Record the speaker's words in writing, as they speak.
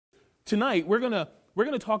tonight we're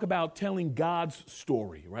gonna talk about telling God's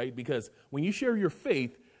story, right? Because when you share your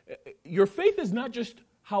faith is not just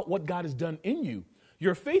what God has done in you.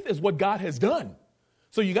 Your faith is what God has done.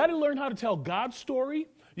 So you got to learn how to tell God's story.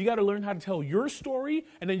 You got to learn how to tell your story,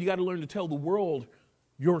 and then you got to learn to tell the world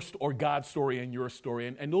or God's story and your story.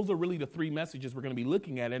 And those are really the three messages we're going to be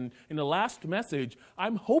looking at. And in the last message,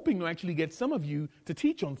 I'm hoping to actually get some of you to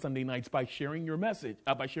teach on Sunday nights by sharing your message,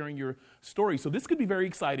 by sharing your story. So this could be very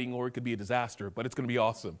exciting, or it could be a disaster, but it's going to be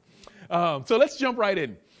awesome. So let's jump right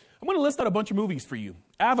in. I'm going to list out a bunch of movies for you.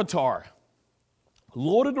 Avatar,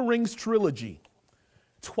 Lord of the Rings trilogy,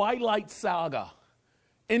 Twilight Saga,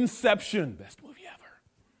 Inception, best movie ever,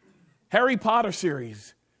 Harry Potter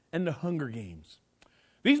series, and The Hunger Games.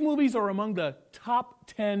 These movies are among the top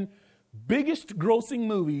 10 biggest grossing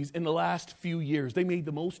movies in the last few years. They made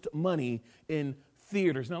the most money in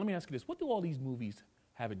theaters. Now, let me ask you this. What do all these movies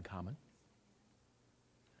have in common?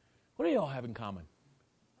 What do they all have in common?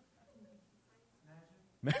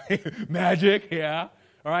 Magic, yeah.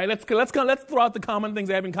 All right, let's throw out the common things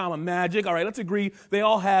they have in common. Magic, all right, let's agree. They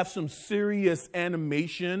all have some serious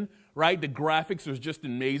animation, right? The graphics are just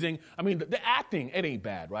amazing. I mean, the acting, it ain't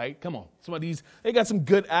bad, right? Come on. Some of these, they got some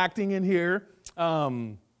good acting in here.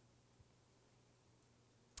 But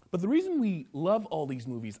the reason we love all these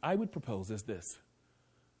movies, I would propose, is this.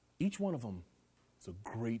 Each one of them is a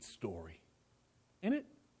great story. Ain't it?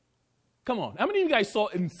 Come on. How many of you guys saw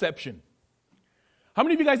Inception? How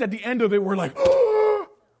many of you guys at the end of it were like, oh,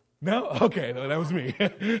 no? Okay, no, that was me.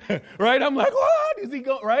 Right? I'm like, what? Is he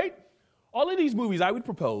going, right? All of these movies, I would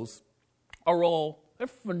propose, they're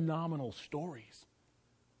phenomenal stories.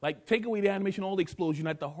 Like, take away the animation, all the explosion.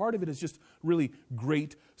 At the heart of it is just really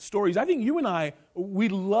great stories. I think you and I, we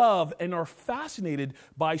love and are fascinated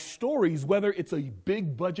by stories, whether it's a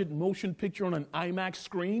big budget motion picture on an IMAX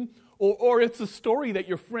screen, or it's a story that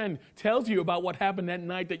your friend tells you about what happened that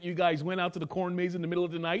night that you guys went out to the corn maze in the middle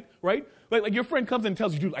of the night, right? Like your friend comes and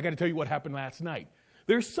tells you, dude, I got to tell you what happened last night.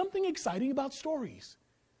 There's something exciting about stories.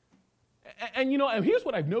 And here's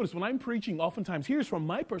what I've noticed when I'm preaching, oftentimes, here's from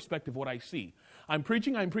my perspective what I see. I'm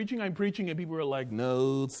preaching, and people are like,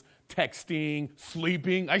 notes, texting,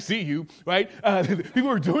 sleeping. I see you, right? People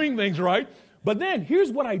are doing things, right? But then,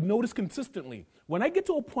 here's what I've noticed consistently. When I get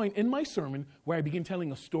to a point in my sermon where I begin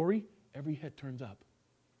telling a story, every head turns up.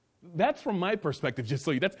 That's from my perspective, just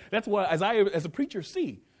so you. That's what, as a preacher,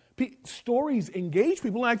 see. Stories engage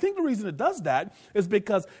people, and I think the reason it does that is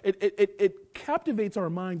because it captivates our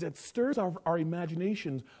minds, it stirs our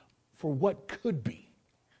imaginations for what could be.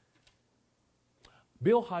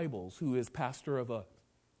 Bill Hybels, who is pastor of a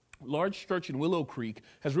large church in Willow Creek,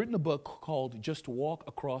 has written a book called Just Walk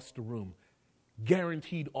Across the Room.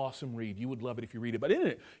 Guaranteed awesome read. You would love it if you read it. But in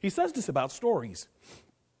it, he says this about stories.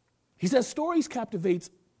 He says, stories captivate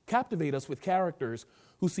us with characters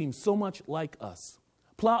who seem so much like us.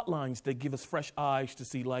 Plot lines that give us fresh eyes to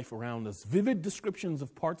see life around us. Vivid descriptions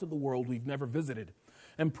of parts of the world we've never visited.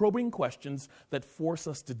 And probing questions that force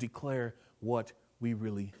us to declare what we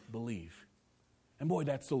really believe. And boy,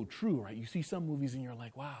 that's so true, right? You see some movies and you're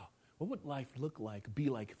like, wow, what would life be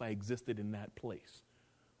like if I existed in that place?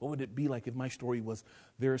 What would it be like if my story was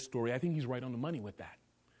their story? I think he's right on the money with that.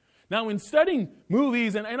 Now, in studying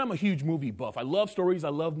movies, and I'm a huge movie buff. I love stories. I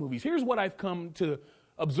love movies. Here's what I've come to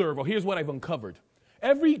observe, or here's what I've uncovered.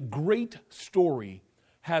 Every great story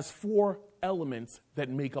has 4 elements that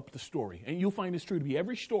make up the story. And you'll find this true to be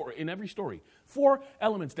every story. 4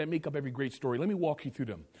 elements that make up every great story. Let me walk you through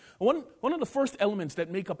them. One of the first elements that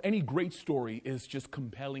make up any great story is just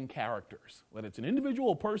compelling characters, whether it's an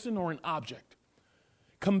individual, person, or an object.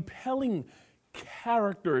 Compelling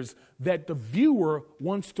characters that the viewer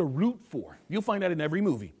wants to root for. You'll find that in every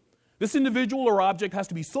movie. This individual or object has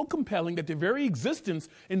to be so compelling that their very existence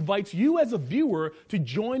invites you as a viewer to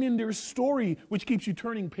join in their story, which keeps you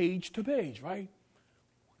turning page to page, right?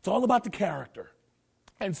 It's all about the character.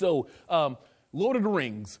 And so, Lord of the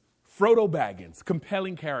Rings, Frodo Baggins,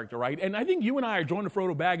 compelling character, right? And I think you and I are drawn to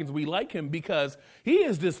Frodo Baggins. We like him because he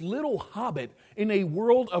is this little hobbit in a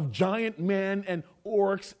world of giant men and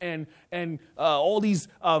orcs and all these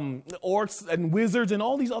orcs and wizards and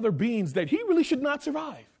all these other beings that he really should not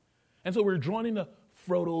survive. And so we're drawn into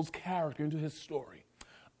Frodo's character, into his story.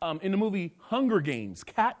 In the movie Hunger Games,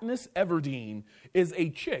 Katniss Everdeen is a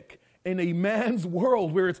chick in a man's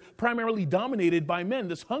world where it's primarily dominated by men.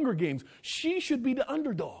 This Hunger Games, she should be the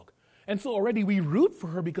underdog. And so already we root for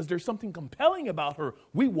her because there's something compelling about her.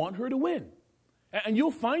 We want her to win. And you'll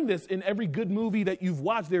find this in every good movie that you've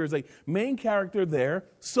watched. There is a main character there,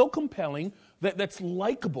 so compelling, that's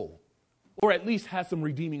likable, or at least has some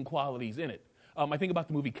redeeming qualities in it. I think about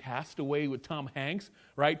the movie Castaway with Tom Hanks,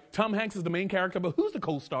 right? Tom Hanks is the main character, but who's the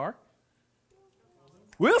co-star?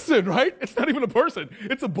 Wilson, right? It's not even a person.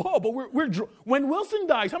 It's a ball. But when Wilson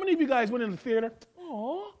dies, how many of you guys went in the theater?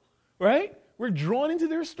 Aw, right? We're drawn into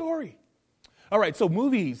their story. All right, so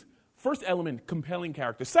movies, first element, compelling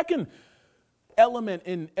character. Second element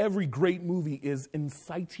in every great movie is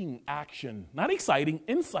inciting action. Not exciting,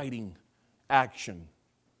 inciting action.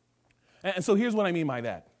 And so here's what I mean by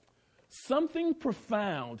that. Something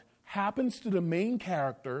profound happens to the main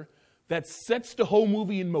character that sets the whole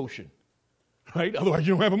movie in motion. Right? Otherwise,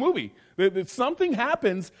 you don't have a movie. Something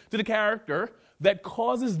happens to the character that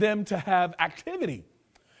causes them to have activity.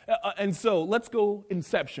 And so let's go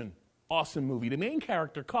Inception. Awesome movie. The main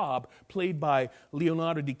character, Cobb, played by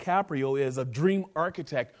Leonardo DiCaprio, is a dream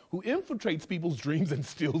architect who infiltrates people's dreams and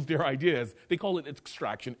steals their ideas. They call it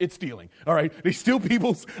extraction. It's stealing. All right? They steal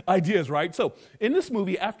people's ideas, right? So in this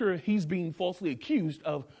movie, after he's being falsely accused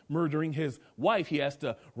of murdering his wife, he has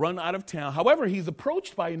to run out of town. However, he's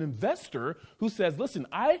approached by an investor who says, listen,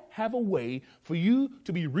 I have a way for you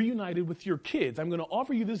to be reunited with your kids. I'm going to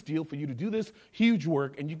offer you this deal for you to do this huge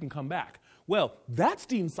work, and you can come back. Well, that's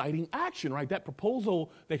the inciting action, right? That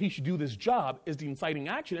proposal that he should do this job is the inciting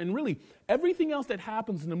action. And really, everything else that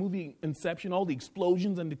happens in the movie Inception, all the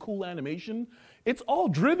explosions and the cool animation, it's all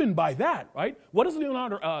driven by that, right? What does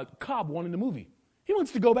Leonardo Cobb want in the movie? He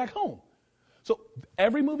wants to go back home. So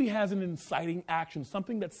every movie has an inciting action,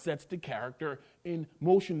 something that sets the character in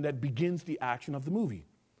motion that begins the action of the movie.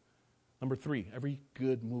 Number 3, every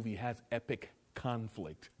good movie has epic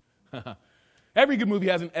conflict. Every good movie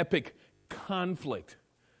has an epic conflict.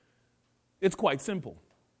 It's quite simple.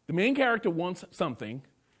 The main character wants something,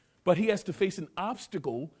 but he has to face an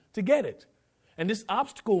obstacle to get it. And this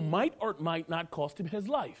obstacle might or might not cost him his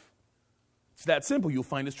life. It's that simple. You'll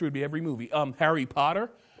find this true to every movie. Harry Potter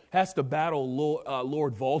has to battle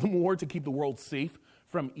Lord Voldemort to keep the world safe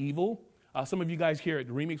from evil. Some of you guys here at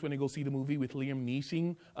the Remix when they go see the movie with Liam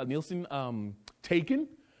Neeson, Taken.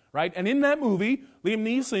 Right? And in that movie, Liam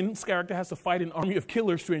Neeson's character has to fight an army of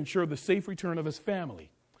killers to ensure the safe return of his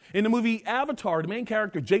family. In the movie Avatar, the main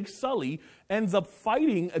character, Jake Sully, ends up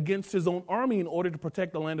fighting against his own army in order to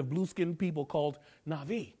protect the land of blue-skinned people called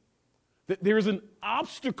Na'vi. There's an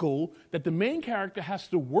obstacle that the main character has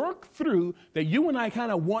to work through that you and I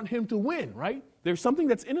kind of want him to win, right? There's something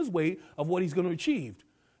that's in his way of what he's going to achieve.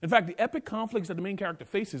 In fact, the epic conflicts that the main character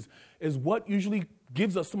faces is what usually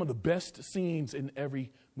gives us some of the best scenes in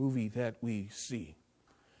every movie that we see.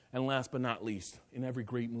 And last but not least, in every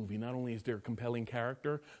great movie, not only is there a compelling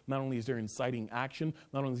character, not only is there inciting action,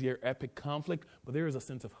 not only is there epic conflict, but there is a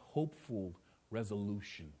sense of hopeful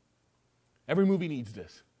resolution. Every movie needs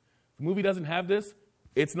this. If a movie doesn't have this,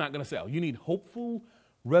 it's not going to sell. You need hopeful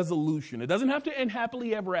resolution. It doesn't have to end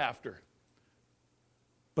happily ever after.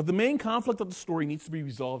 But the main conflict of the story needs to be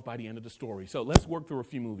resolved by the end of the story. So let's work through a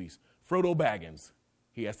few movies. Frodo Baggins,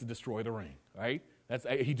 he has to destroy the ring, right?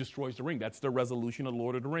 He destroys the ring. That's the resolution of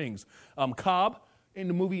Lord of the Rings. Cobb, in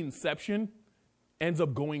the movie Inception, ends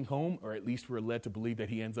up going home, or at least we're led to believe that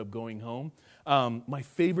he ends up going home. My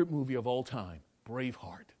favorite movie of all time,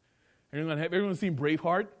 Braveheart. Everyone seen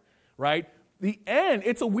Braveheart, right? The end,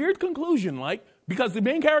 it's a weird conclusion, like, because the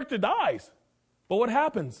main character dies. But what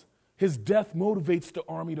happens? His death motivates the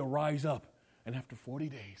army to rise up. And after 40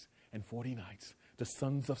 days and 40 nights, the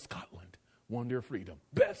sons of Scotland won their freedom.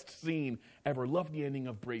 Best scene ever. Love the ending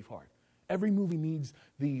of Braveheart. Every movie needs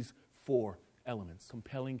these 4 elements.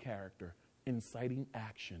 Compelling character, inciting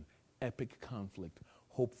action, epic conflict,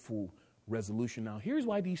 hopeful resolution. Now, here's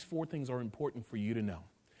why these 4 things are important for you to know.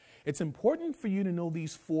 It's important for you to know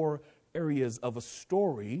these 4 areas of a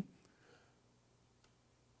story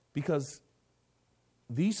because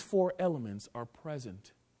these 4 elements are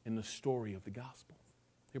present in the story of the gospel.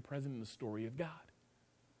 They're present in the story of God.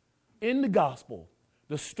 In the gospel,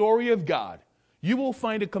 the story of God, you will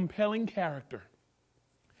find a compelling character,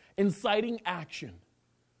 inciting action,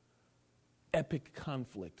 epic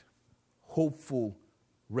conflict, hopeful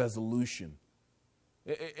resolution.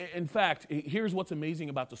 In fact, here's what's amazing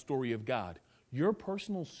about the story of God. Your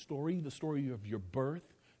personal story, the story of your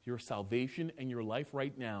birth, your salvation, and your life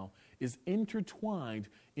right now is intertwined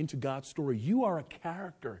into God's story. You are a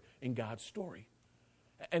character in God's story.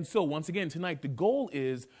 And so, once again, tonight, the goal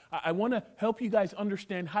is I want to help you guys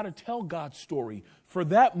understand how to tell God's story for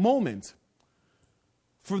that moment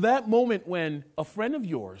when a friend of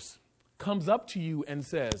yours comes up to you and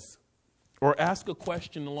says, or asks a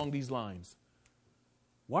question along these lines,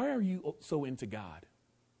 why are you so into God?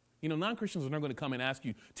 You know, non-Christians are not going to come and ask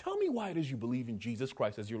you, tell me why it is you believe in Jesus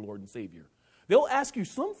Christ as your Lord and Savior. they'll ask you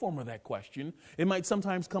some form of that question. It might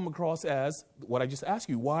sometimes come across as what I just asked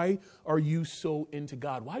you. Why are you so into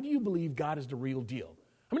God? Why do you believe God is the real deal?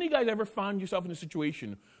 How many of you guys ever found yourself in a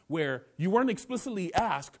situation where you weren't explicitly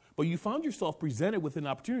asked, but you found yourself presented with an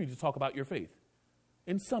opportunity to talk about your faith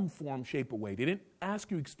in some form, shape, or way? They didn't ask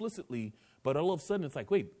you explicitly, but all of a sudden it's like,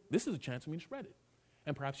 wait, this is a chance for me to spread it.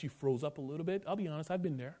 And perhaps you froze up a little bit. I'll be honest, I've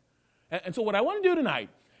been there. And so what I want to do tonight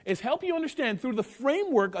is help you understand through the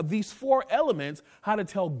framework of these 4 elements how to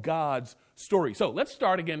tell God's story. So let's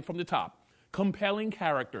start again from the top. Compelling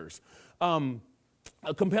characters.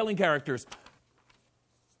 Compelling characters.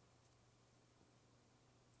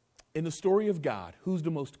 In the story of God, who's the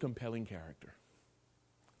most compelling character?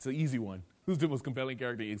 It's an easy one. Who's the most compelling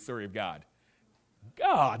character in the story of God?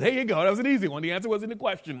 God. There you go. That was an easy one. The answer wasn't the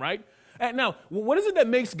question, right? And now, what is it that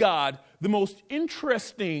makes God the most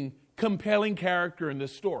interesting, compelling character in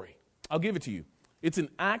this story? I'll give it to you. It's in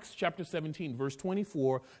Acts chapter 17, verse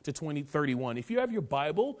 24 to 31. If you have your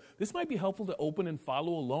Bible, this might be helpful to open and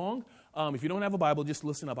follow along. If you don't have a Bible, just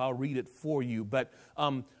listen up. I'll read it for you. But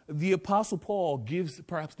the Apostle Paul gives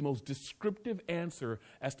perhaps the most descriptive answer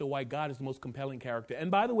as to why God is the most compelling character.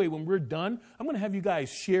 And by the way, when we're done, I'm going to have you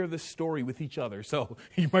guys share this story with each other. So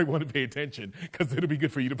you might want to pay attention because it'll be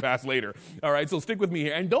good for you to pass later. All right, so stick with me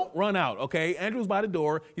here. And don't run out, okay? Andrew's by the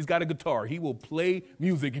door. He's got a guitar. He will play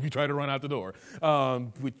music if you try to run out the door.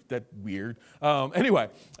 Which that's weird. Anyway,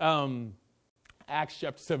 Acts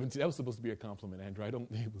chapter 17. That was supposed to be a compliment, Andrew.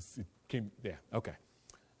 It came, yeah, okay.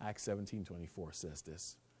 Acts 17:24 says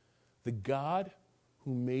this. The God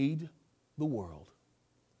who made the world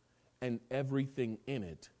and everything in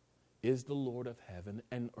it is the Lord of heaven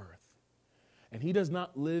and earth. And he does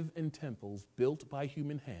not live in temples built by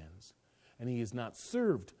human hands, and he is not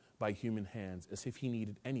served by human hands as if he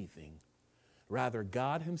needed anything. Rather,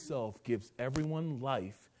 God himself gives everyone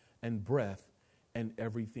life and breath and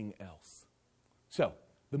everything else. So,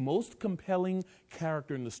 the most compelling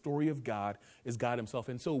character in the story of God is God himself.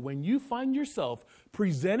 And so when you find yourself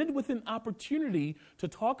presented with an opportunity to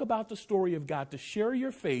talk about the story of God, to share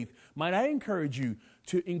your faith, might I encourage you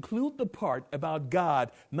to include the part about God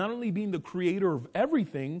not only being the creator of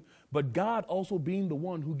everything, but God also being the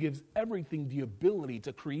one who gives everything the ability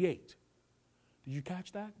to create. Did you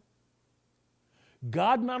catch that?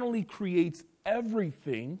 God not only creates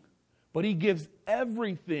everything, but he gives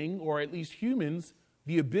everything, or at least humans,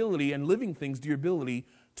 the ability, and living things the ability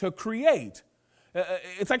to create.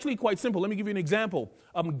 It's actually quite simple. Let me give you an example.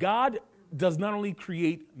 God does not only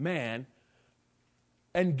create man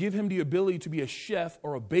and give him the ability to be a chef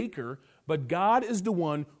or a baker, but God is the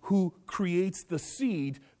one who creates the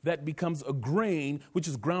seed that becomes a grain, which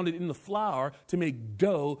is grounded in the flour to make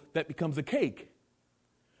dough that becomes a cake.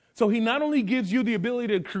 So he not only gives you the ability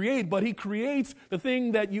to create, but he creates the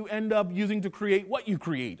thing that you end up using to create what you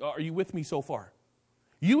create. Are you with me so far?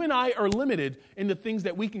 You and I are limited in the things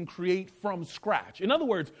that we can create from scratch. In other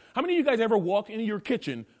words, how many of you guys ever walk into your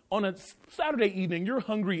kitchen on a Saturday evening, you're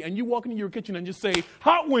hungry, and you walk into your kitchen and just say,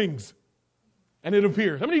 hot wings, and it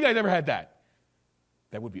appears? How many of you guys ever had that?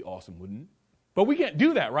 That would be awesome, wouldn't it? But we can't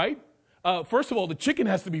do that, right? First of all, the chicken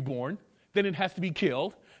has to be born, then it has to be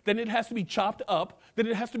killed, then it has to be chopped up, then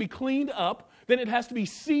it has to be cleaned up, then it has to be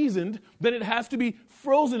seasoned, then it has to be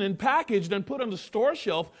frozen and packaged and put on the store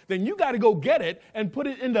shelf, then you got to go get it and put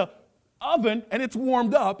it in the oven and it's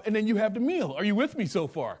warmed up and then you have the meal. Are you with me so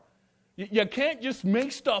far? You can't just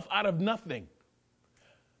make stuff out of nothing.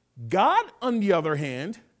 God, on the other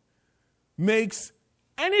hand, makes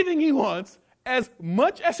anything he wants, as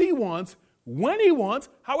much as he wants, when he wants,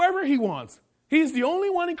 however he wants. He's the only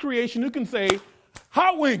one in creation who can say,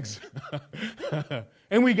 hot wings.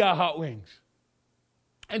 And we got hot wings.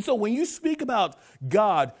 And so when you speak about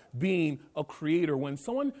God being a creator, when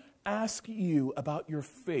someone asks you about your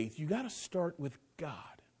faith, you got to start with God.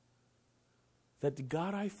 That the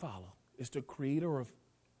God I follow is the creator of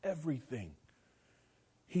everything.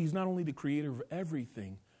 He's not only the creator of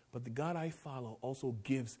everything, but the God I follow also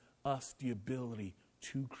gives us the ability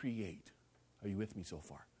to create. Are you with me so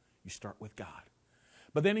far? You start with God.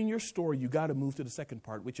 But then in your story, you got to move to the second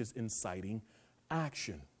part, which is inciting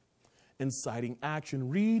action. Inciting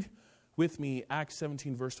action. Read with me Acts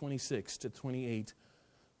 17, verse 26 to 28,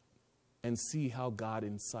 and see how God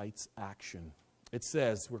incites action. It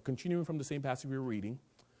says, we're continuing from the same passage we were reading,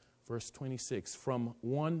 verse 26, from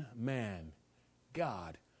one man,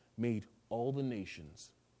 God made all the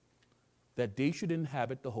nations, that they should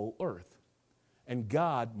inhabit the whole earth. And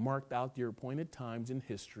God marked out their appointed times in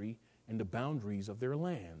history and the boundaries of their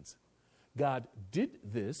lands. God did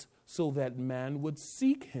this so that man would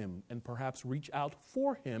seek him and perhaps reach out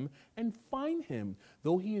for him and find him,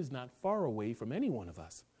 though he is not far away from any one of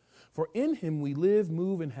us. For in him we live,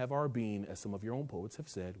 move, and have our being, as some of your own poets have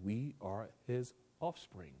said, we are his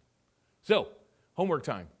offspring. So, homework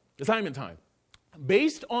time, assignment time.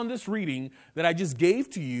 Based on this reading that I just gave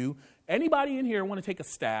to you, anybody in here want to take a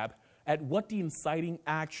stab at what the inciting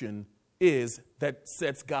action is that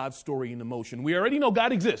sets God's story into motion? We already know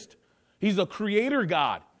God exists. He's a creator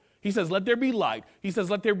God. He says, let there be light. He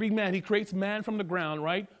says, let there be man. He creates man from the ground,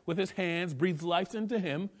 right? With his hands, breathes life into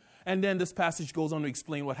him. And then this passage goes on to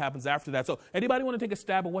explain what happens after that. So anybody want to take a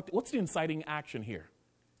stab at what's the inciting action here?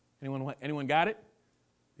 Anyone got it?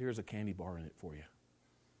 Here's a candy bar in it for you.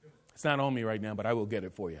 It's not on me right now, but I will get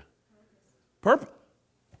it for you. Purpose.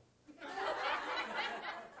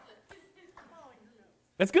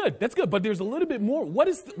 That's good. But there's a little bit more.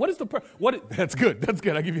 That's good.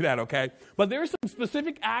 I'll give you that, okay? But there are some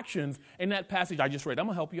specific actions in that passage I just read. I'm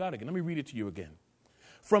going to help you out again. Let me read it to you again.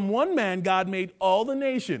 From one man, God made all the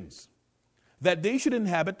nations that they should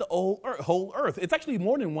inhabit the whole earth. It's actually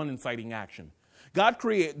more than one inciting action.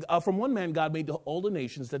 From one man, God made all the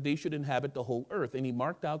nations that they should inhabit the whole earth. And he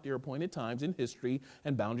marked out their appointed times in history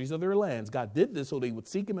and boundaries of their lands. God did this so they would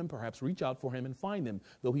seek him and perhaps reach out for him and find him,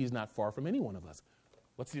 though he is not far from any one of us.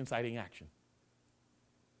 What's the inciting action?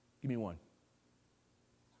 Give me one.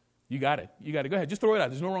 You got it. Go ahead. Just throw it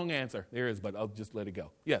out. There's no wrong answer. There is, but I'll just let it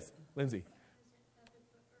go. Yes, Lindsay.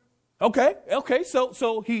 Okay.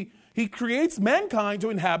 So he creates mankind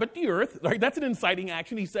to inhabit the earth. Right? That's an inciting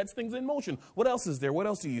action. He sets things in motion. What else is there? What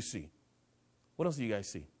else do you see? What else do you guys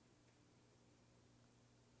see?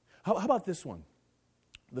 How about this one?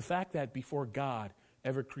 The fact that before God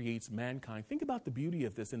ever creates mankind, think about the beauty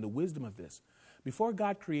of this and the wisdom of this. Before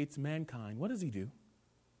God creates mankind, what does he do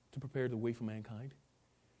to prepare the way for mankind?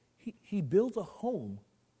 He builds a home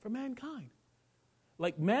for mankind.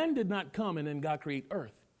 Like man did not come and then God create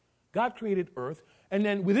earth. God created earth, and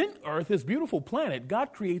then within earth, this beautiful planet,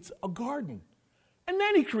 God creates a garden. And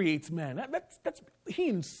then he creates man. He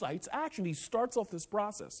incites action. He starts off this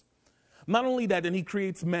process. Not only that, then he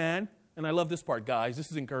creates man, and I love this part, guys. This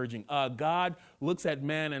is encouraging. God looks at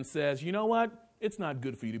man and says, you know what? It's not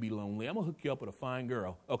good for you to be lonely. I'm going to hook you up with a fine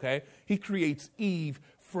girl, okay? He creates Eve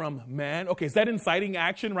from man. Okay, is that inciting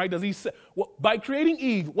action, right? By creating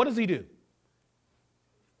Eve, what does he do?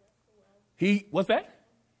 What's that?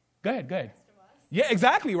 Go ahead. Yeah,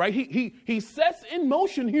 exactly, right? He sets in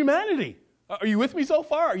motion humanity. Are you with me so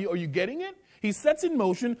far? Are you getting it? He sets in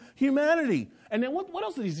motion humanity. And then what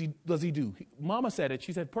else does he do? Mama said it.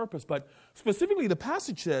 She said purpose. But specifically, the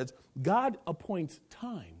passage says God appoints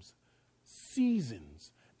times,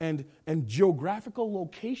 seasons, and geographical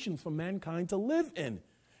locations for mankind to live in.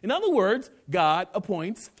 In other words, God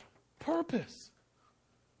appoints purpose.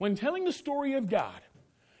 When telling the story of God,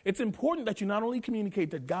 it's important that you not only communicate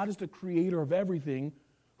that God is the creator of everything,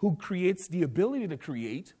 who creates the ability to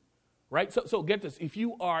create, right? So get this. If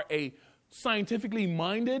you are a scientifically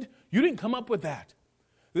minded, you didn't come up with that.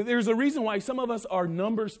 There's a reason why some of us are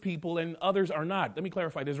numbers people and others are not. Let me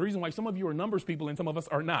clarify. There's a reason why some of you are numbers people and some of us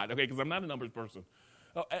are not, okay? Because I'm not a numbers person.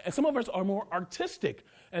 And some of us are more artistic,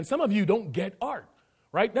 and some of you don't get art,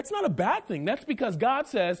 right? That's not a bad thing. That's because God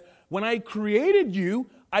says, when I created you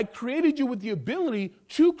with the ability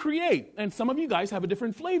to create. And some of you guys have a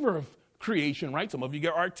different flavor of creation, right? Some of you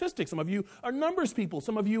get artistic. Some of you are numbers people.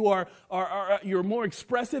 Some of you you're more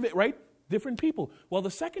expressive, right? Different people. Well,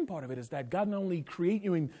 the second part of it is that God not only created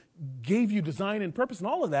you and gave you design and purpose and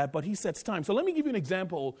all of that, but he sets time. So let me give you an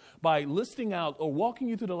example by listing out or walking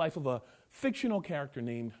you through the life of a fictional character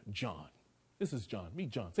named John. This is John.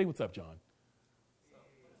 Meet John. Say what's up, John.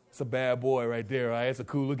 It's a bad boy right there, right? It's a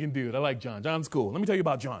cool-looking dude. I like John. John's cool. Let me tell you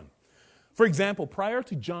about John. For example, prior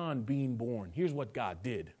to John being born, here's what God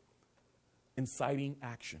did. Inciting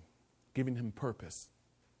action, giving him purpose.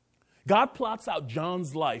 God plots out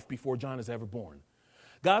John's life before John is ever born.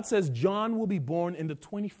 God says John will be born in the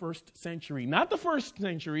 21st century. Not the 1st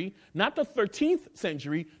century, not the 13th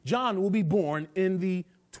century. John will be born in the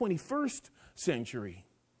 21st century.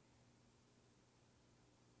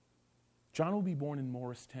 John will be born in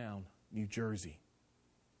Morristown, New Jersey,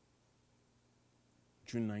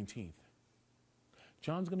 June 19th.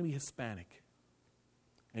 John's going to be Hispanic,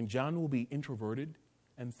 and John will be introverted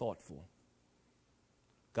and thoughtful.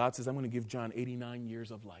 God says, I'm going to give John 89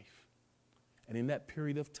 years of life. And in that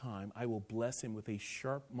period of time, I will bless him with a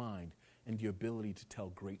sharp mind and the ability to tell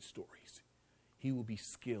great stories. He will be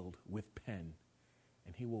skilled with pen,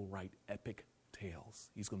 and he will write epic tales.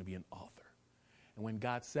 He's going to be an author. And when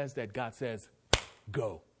God says that, God says,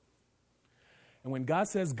 go. And when God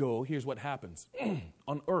says go, here's what happens.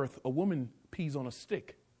 On earth, a woman pees on a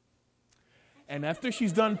stick. And after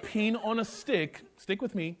she's done peeing on a stick, stick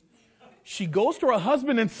with me, she goes to her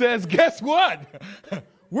husband and says, guess what?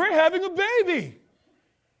 We're having a baby.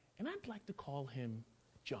 And I'd like to call him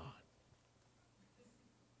John.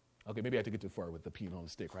 Okay, maybe I have to get too far with the peeing on the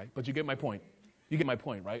stick, right? But you get my point. You get my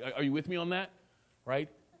point, right? Are you with me on that? Right?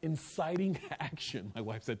 Inciting action. My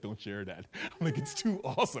wife said, don't share that. I'm like, it's too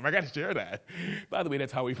awesome. I got to share that. By the way,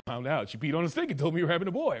 that's how we found out. She peed on a stick and told me we were having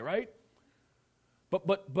a boy, right?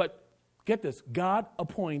 But get this. God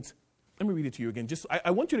appoints. Let me read it to you again. Just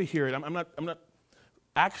I want you to hear it. I'm not.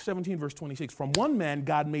 Acts 17, verse 26. From one man,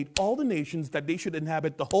 God made all the nations that they should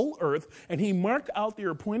inhabit the whole earth, and he marked out their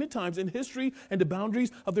appointed times in history and the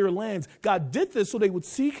boundaries of their lands. God did this so they would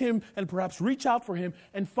seek him and perhaps reach out for him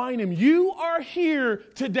and find him. You are here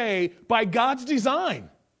today by God's design.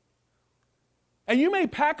 And you may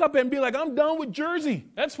pack up and be like, I'm done with Jersey.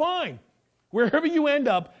 That's fine. Wherever you end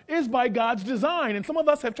up is by God's design. And some of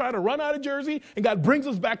us have tried to run out of Jersey, and God brings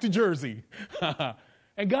us back to Jersey.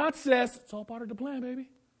 And God says, it's all part of the plan, baby.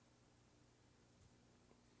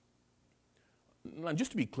 Now,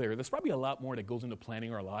 just to be clear, there's probably a lot more that goes into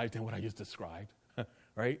planning our lives than what I just described,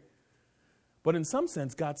 right? But in some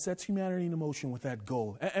sense, God sets humanity in motion with that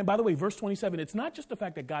goal. And by the way, verse 27, it's not just the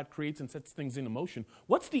fact that God creates and sets things into motion.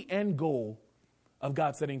 What's the end goal of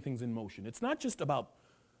God setting things in motion? It's not just about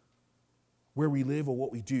where we live or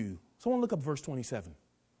what we do. Someone look up verse 27.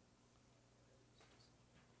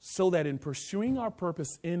 So that in pursuing our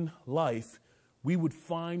purpose in life, we would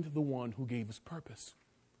find the one who gave us purpose.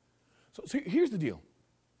 So here's the deal.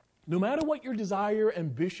 No matter what your desire,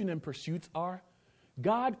 ambition, and pursuits are,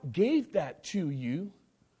 God gave that to you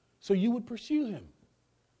so you would pursue him.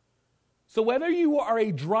 So whether you are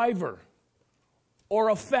a driver or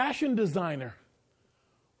a fashion designer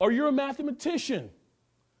or you're a mathematician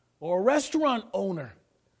or a restaurant owner,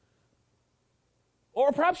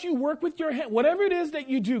 or perhaps you work with your hand, whatever it is that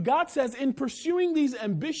you do, God says in pursuing these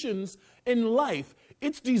ambitions in life,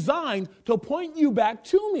 it's designed to point you back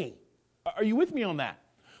to me. Are you with me on that?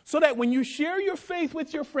 So that when you share your faith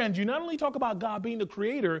with your friends, you not only talk about God being the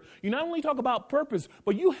creator, you not only talk about purpose,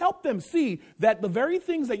 but you help them see that the very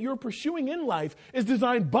things that you're pursuing in life is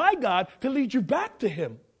designed by God to lead you back to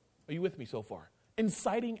him. Are you with me so far?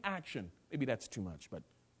 Inciting action. Maybe that's too much, but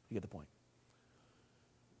you get the point.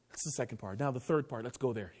 That's the second part. Now the third part, let's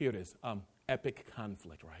go there. Here it is. Epic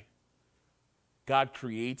conflict, right? God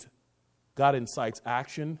creates, God incites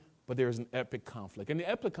action, but there is an epic conflict. And the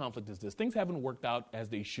epic conflict is this. Things haven't worked out as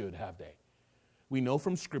they should, have they? We know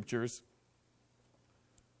from scriptures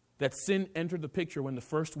that sin entered the picture when the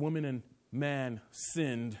first woman and man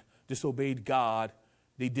sinned, disobeyed God.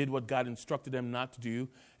 They did what God instructed them not to do.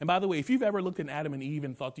 And by the way, if you've ever looked at Adam and Eve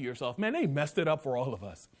and thought to yourself, man, they messed it up for all of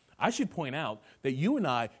us. I should point out that you and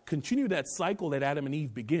I continue that cycle that Adam and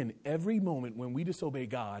Eve begin every moment when we disobey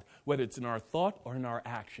God, whether it's in our thought or in our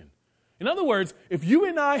action. In other words, if you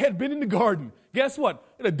and I had been in the garden, guess what?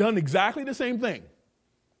 It had done exactly the same thing.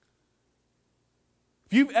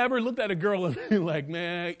 If you've ever looked at a girl and been like,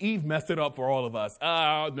 man, Eve messed it up for all of us.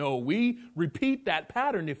 No, we repeat that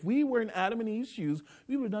pattern. If we were in Adam and Eve's shoes,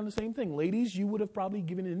 we would have done the same thing. Ladies, you would have probably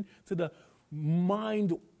given in to the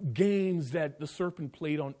mind games that the serpent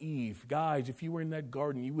played on Eve. Guys, if you were in that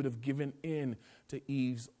garden, you would have given in to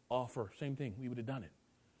Eve's offer. Same thing. We would have done it.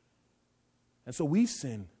 And so we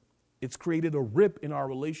sin. It's created a rip in our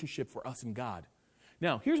relationship for us and God.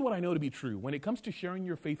 Now, here's what I know to be true. When it comes to sharing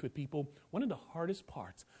your faith with people, one of the hardest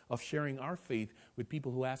parts of sharing our faith with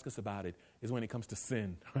people who ask us about it is when it comes to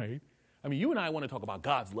sin, right? I mean, you and I want to talk about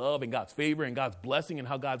God's love and God's favor and God's blessing and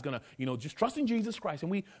how God's going to, just trust in Jesus Christ.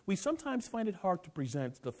 And we sometimes find it hard to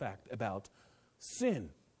present the fact about sin.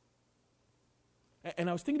 And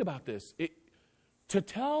I was thinking about this. To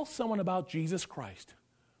tell someone about Jesus Christ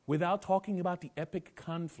without talking about the epic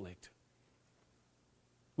conflict,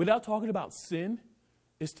 without talking about sin,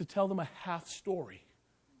 is to tell them a half story.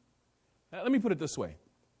 Now, let me put it this way.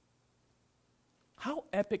 How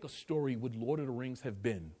epic a story would Lord of the Rings have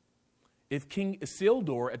been if King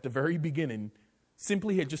Isildur at the very beginning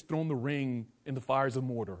simply had just thrown the ring in the fires of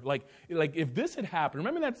Mordor? Like if this had happened,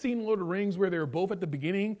 remember that scene in Lord of the Rings where they were both at the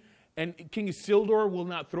beginning and King Isildur will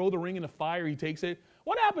not throw the ring in the fire, he takes it?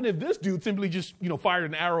 What happened if this dude simply just, fired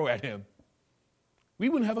an arrow at him? We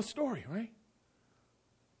wouldn't have a story, right?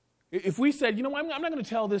 If we said, I'm not going to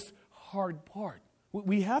tell this hard part.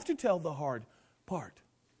 We have to tell the hard part.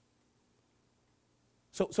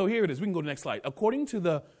 So here it is. We can go to the next slide. According to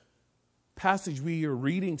the passage we are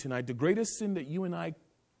reading tonight, the greatest sin that you and I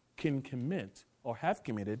can commit or have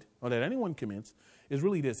committed or that anyone commits is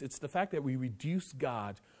really this. It's the fact that we reduce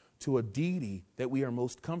God to a deity that we are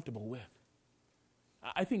most comfortable with.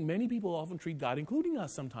 I think many people often treat God, including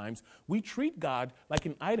us sometimes, we treat God like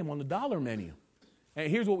an item on the dollar menu. And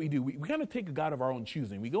here's what we do. We kind of take a God of our own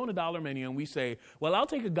choosing. We go on the dollar menu and we say, well, I'll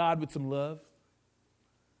take a God with some love,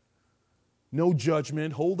 no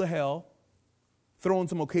judgment, hold the hell, throw in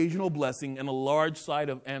some occasional blessing, and a large side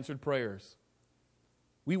of answered prayers.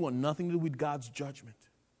 We want nothing to do with God's judgment.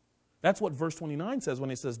 That's what verse 29 says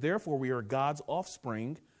when it says, therefore we are God's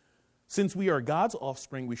offspring. Since we are God's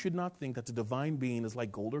offspring, we should not think that the divine being is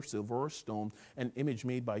like gold or silver or stone, an image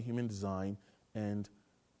made by human design and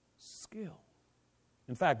skill.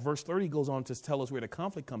 In fact, verse 30 goes on to tell us where the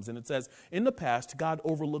conflict comes in. It says, in the past, God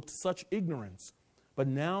overlooked such ignorance, but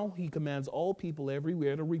now he commands all people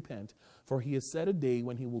everywhere to repent, for he has set a day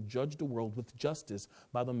when he will judge the world with justice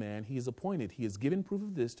by the man he has appointed. He has given proof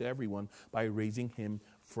of this to everyone by raising him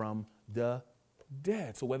from the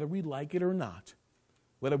dead. So whether we like it or not,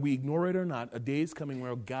 whether we ignore it or not, a day is coming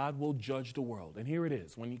where God will judge the world. And here it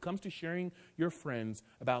is. When it comes to sharing your friends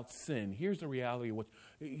about sin, here's the reality of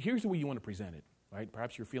here's the way you want to present it, right?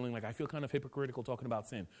 Perhaps you're feeling like, I feel kind of hypocritical talking about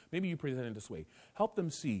sin. Maybe you present it this way. Help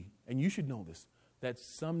them see, and you should know this, that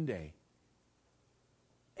someday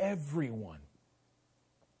everyone,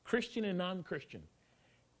 Christian and non-Christian,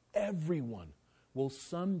 everyone will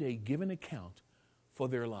someday give an account for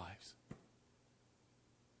their lives.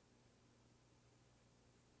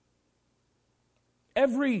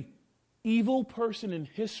 Every evil person in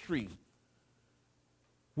history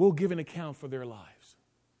will give an account for their lives.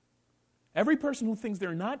 Every person who thinks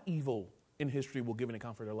they're not evil in history will give an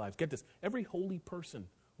account for their lives. Get this, every holy person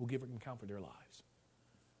will give an account for their lives.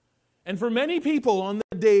 And for many people on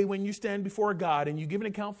the day when you stand before God and you give an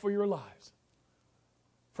account for your lives,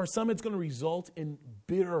 for some it's going to result in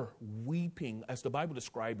bitter weeping, as the Bible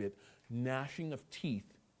described it, gnashing of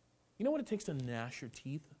teeth. You know what it takes to gnash your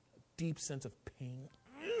teeth? Deep sense of pain,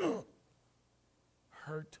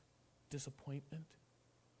 hurt, disappointment.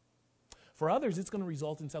 For others, it's going to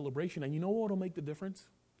result in celebration. And you know what will make the difference?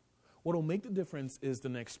 What will make the difference is the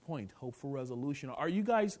next point, hopeful resolution. Are you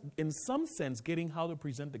guys, in some sense, getting how to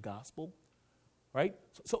present the gospel? Right?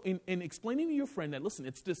 So in explaining to your friend that, listen,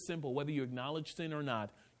 it's this simple, whether you acknowledge sin or not,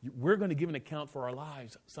 we're going to give an account for our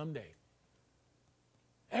lives someday.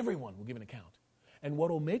 Everyone will give an account. And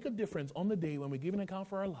what will make a difference on the day when we give an account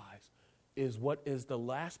for our lives is what is the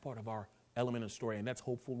last part of our element of story, and that's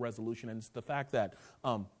hopeful resolution. And it's the fact that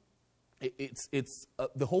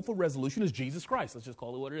the hopeful resolution is Jesus Christ. Let's just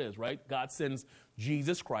call it what it is, right? God sends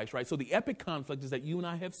Jesus Christ, right? So the epic conflict is that you and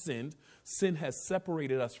I have sinned. Sin has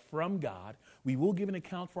separated us from God. We will give an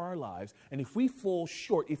account for our lives. And if we fall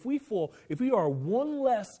short, if we are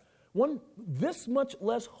this much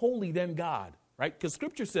less holy than God, right? Because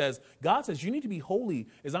Scripture says, God says, you need to be holy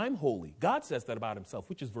as I'm holy. God says that about himself,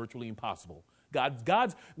 which is virtually impossible.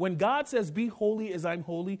 When God says, be holy as I'm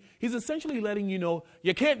holy, he's essentially letting you know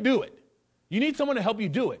you can't do it. You need someone to help you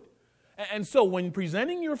do it. And so when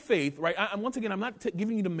presenting your faith, right, once again, I'm not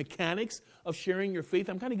giving you the mechanics of sharing your faith.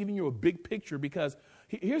 I'm kind of giving you a big picture because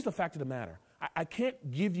here's the fact of the matter. I can't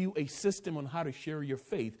give you a system on how to share your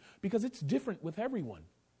faith because it's different with everyone.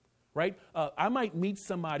 Right? I might meet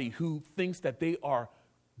somebody who thinks that they are a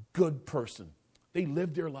good person. They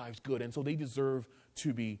live their lives good, and so they deserve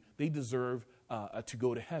to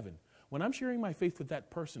go to heaven. When I'm sharing my faith with that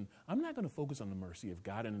person, I'm not going to focus on the mercy of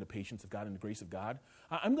God and the patience of God and the grace of God.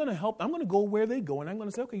 I'm going to go where they go, and I'm going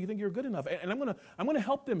to say, okay, you think you're good enough? And I'm going to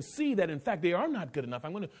help them see that, in fact, they are not good enough.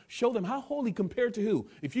 I'm going to show them how holy compared to who?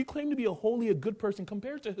 If you claim to be a good person,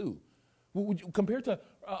 compared to who? Compared to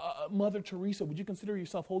Mother Teresa, would you consider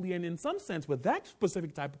yourself holy? And in some sense, with that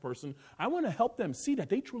specific type of person, I want to help them see that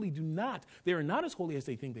they truly they are not as holy as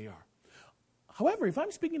they think they are. However, if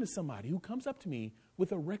I'm speaking to somebody who comes up to me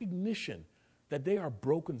with a recognition that they are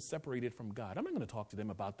broken, separated from God, I'm not going to talk to them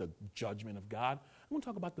about the judgment of God. I'm going to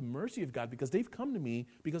talk about the mercy of God because they've come to me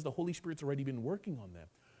because the Holy Spirit's already been working on them.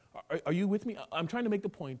 Are you with me? I'm trying to make the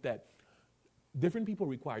point that different people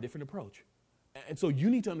require a different approach. And so you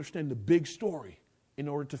need to understand the big story in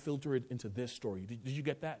order to filter it into this story. Did you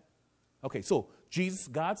get that? Okay, so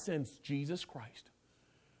God sends Jesus Christ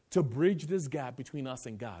to bridge this gap between us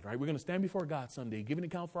and God, right? We're going to stand before God someday, give an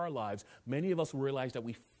account for our lives. Many of us will realize that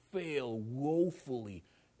we fail woefully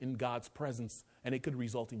in God's presence, and it could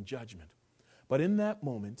result in judgment. But in that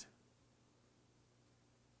moment,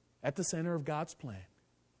 at the center of God's plan,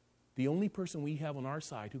 the only person we have on our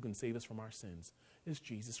side who can save us from our sins is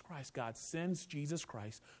Jesus Christ. God sends Jesus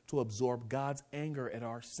Christ to absorb God's anger at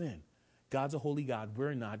our sin. God's a holy God.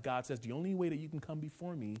 We're not. God says the only way that you can come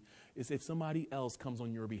before me is if somebody else comes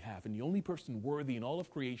on your behalf. And the only person worthy in all of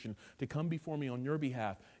creation to come before me on your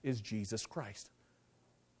behalf is Jesus Christ.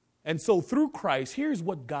 And so through Christ, here's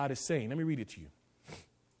what God is saying. Let me read it to you.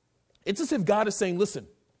 It's as if God is saying, listen,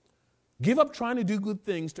 give up trying to do good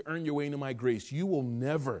things to earn your way into my grace. You will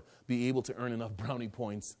never be able to earn enough brownie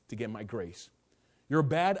points to get my grace. Your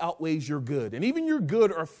bad outweighs your good, and even your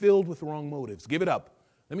good are filled with wrong motives. Give it up.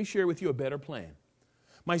 Let me share with you a better plan.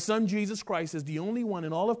 My son, Jesus Christ, is the only one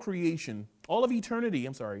in all of creation, all of eternity,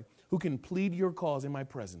 who can plead your cause in my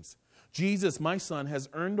presence. Jesus, my son, has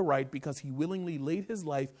earned the right because he willingly laid his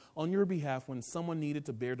life on your behalf when someone needed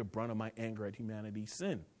to bear the brunt of my anger at humanity's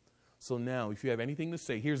sin. So now, if you have anything to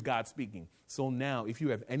say, here's God speaking. So now, if you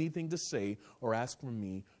have anything to say or ask from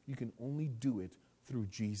me, you can only do it through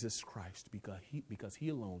Jesus Christ because he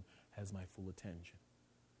alone has my full attention.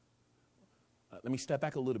 Let me step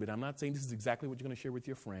back a little bit. I'm not saying this is exactly what you're going to share with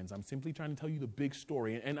your friends. I'm simply trying to tell you the big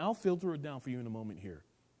story, and I'll filter it down for you in a moment here.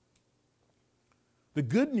 The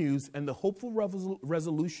good news and the hopeful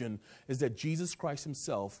resolution is that Jesus Christ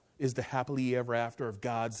himself is the happily ever after of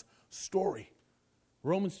God's story.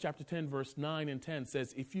 Romans chapter 10, verse 9 and 10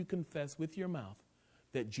 says, if you confess with your mouth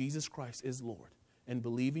that Jesus Christ is Lord and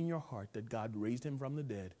believe in your heart that God raised him from the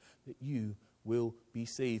dead, that you will be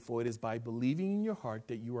saved. For it is by believing in your heart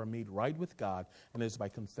that you are made right with God, and it is by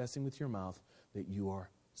confessing with your mouth that you are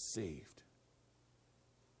saved.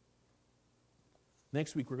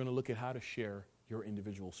 Next week, we're going to look at how to share your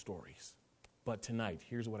individual stories. But tonight,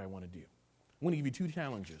 here's what I want to do. I'm going to give you two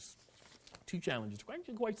challenges.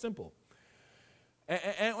 Quite simple.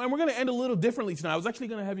 And we're going to end a little differently tonight. I was actually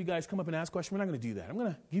going to have you guys come up and ask questions. We're not going to do that. I'm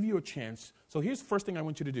going to give you a chance. So here's the first thing I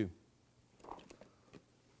want you to do.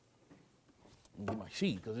 Get my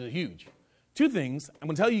sheet because it's huge. Two things. I'm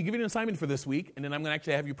going to tell you, give you an assignment for this week, and then I'm going to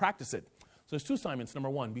actually have you practice it. So there's two assignments. Number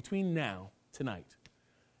one, between now, tonight,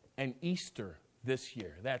 and Easter this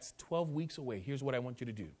year, that's 12 weeks away. Here's what I want you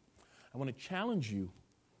to do. I want to challenge you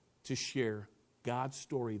to share God's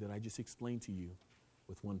story that I just explained to you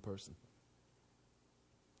with one person.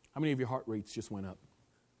 How many of your heart rates just went up?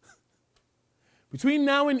 Between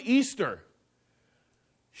now and Easter,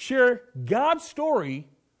 share God's story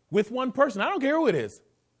with one person. I don't care who it is.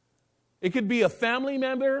 It could be a family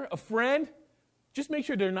member, a friend. Just make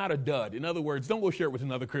sure they're not a dud. In other words, don't go share it with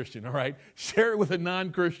another Christian, all right? Share it with a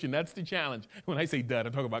non-Christian. That's the challenge. When I say dud,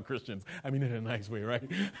 I'm talking about Christians. I mean it in a nice way, right?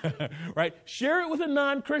 Right? Share it with a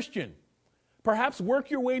non-Christian. Perhaps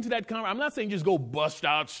work your way into that conversation. I'm not saying just go bust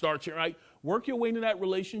out, start sharing, right? Work your way into that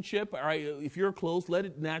relationship, all right? If you're close, let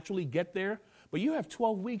it naturally get there. But you have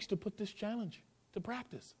 12 weeks to put this challenge, to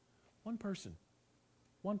practice. One person.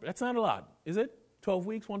 That's not a lot, is it? 12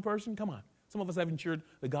 weeks, one person? Come on. Some of us haven't shared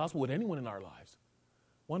the gospel with anyone in our lives.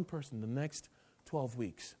 One person, the next 12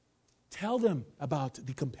 weeks. Tell them about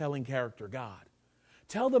the compelling character, God.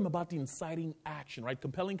 Tell them about the inciting action, right?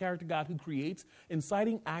 Compelling character, God, who creates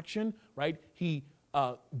inciting action, right? He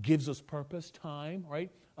gives us purpose, time,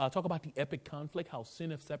 right? Talk about the epic conflict, how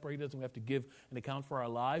sin has separated us and we have to give an account for our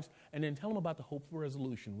lives. And then tell them about the hopeful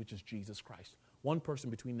resolution, which is Jesus Christ. One person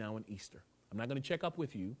between now and Easter. I'm not going to check up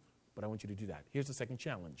with you, but I want you to do that. Here's the second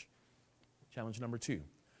challenge. Challenge number 2.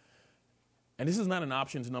 And this is not an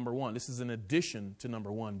option to number 1. This is an addition to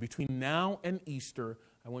number 1. Between now and Easter,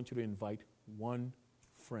 I want you to invite one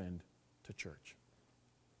friend to church.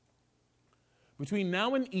 Between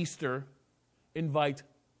now and Easter, invite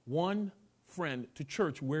one friend to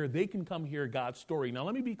church where they can come hear God's story. Now,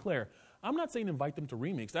 let me be clear. I'm not saying invite them to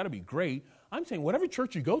Remix. That'd be great. I'm saying whatever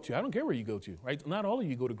church you go to. I don't care where you go to, right? Not all of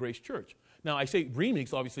you go to Grace Church. Now, I say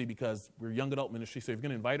Remix, obviously, because we're a young adult ministry, so if you're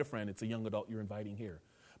going to invite a friend, it's a young adult you're inviting here.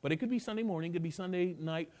 But it could be Sunday morning, it could be Sunday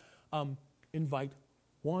night. Invite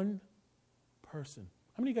one person.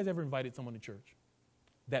 How many of you guys ever invited someone to church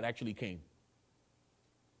that actually came?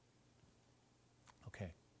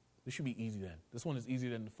 Okay. This should be easy then. This one is easier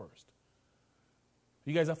than the first.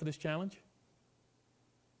 You guys up for this challenge?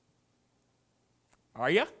 Are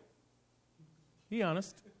you? Be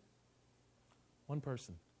honest. One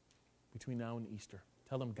person between now and Easter.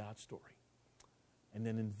 Tell them God's story. And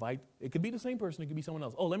then invite, it could be the same person, it could be someone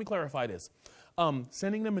else. Oh, let me clarify this.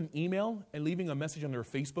 Sending them an email and leaving a message on their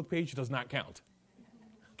Facebook page does not count.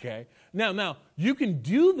 Okay? Now, you can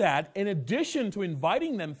do that in addition to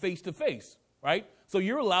inviting them face to face, right? So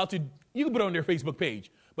you're allowed to, you can put it on their Facebook page,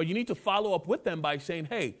 but you need to follow up with them by saying,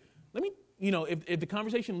 hey, let me, if the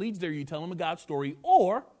conversation leads there, you tell them a God story,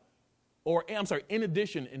 or in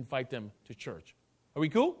addition, invite them to church. Are we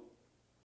cool?